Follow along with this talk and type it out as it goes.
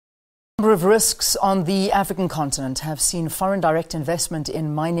A number of risks on the African continent have seen foreign direct investment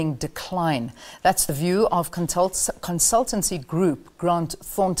in mining decline. That's the view of consultancy group Grant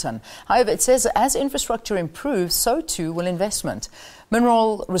Thornton. However, it says as infrastructure improves, so too will investment.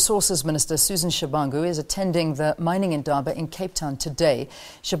 Resources Minister Susan Shabangu is attending the Mining Indaba in Cape Town today.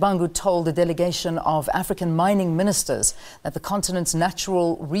 Shabangu told a delegation of African mining ministers that the continent's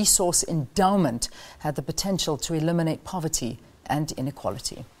natural resource endowment had the potential to eliminate poverty and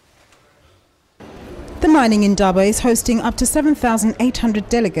inequality. The Mining Indaba is hosting up to 7,800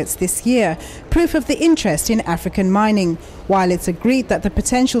 delegates this year, proof of the interest in African mining. While it's agreed that the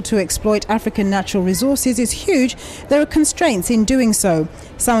potential to exploit African natural resources is huge, there are constraints in doing so.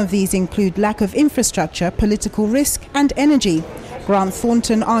 Some of these include lack of infrastructure, political risk and energy. Grant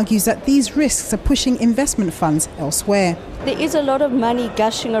Thornton argues that these risks are pushing investment funds elsewhere. There is a lot of money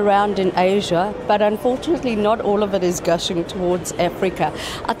gushing around in Asia, but unfortunately not all of it is gushing towards Africa.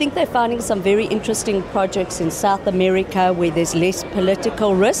 I think they're finding some very interesting projects in South America where there's less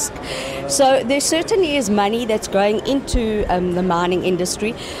political risk. So there certainly is money that's going into the mining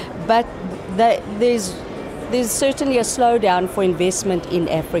industry, but there's certainly a slowdown for investment in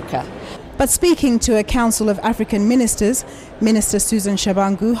Africa. But speaking to a council of African ministers, Minister Susan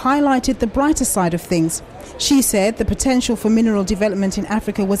Shabangu highlighted the brighter side of things. She said the potential for mineral development in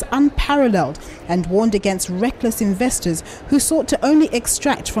Africa was unparalleled and warned against reckless investors who sought to only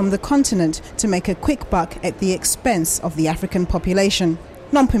extract from the continent to make a quick buck at the expense of the African population.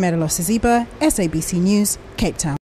 Nompumelelo Siziba, SABC News, Cape Town.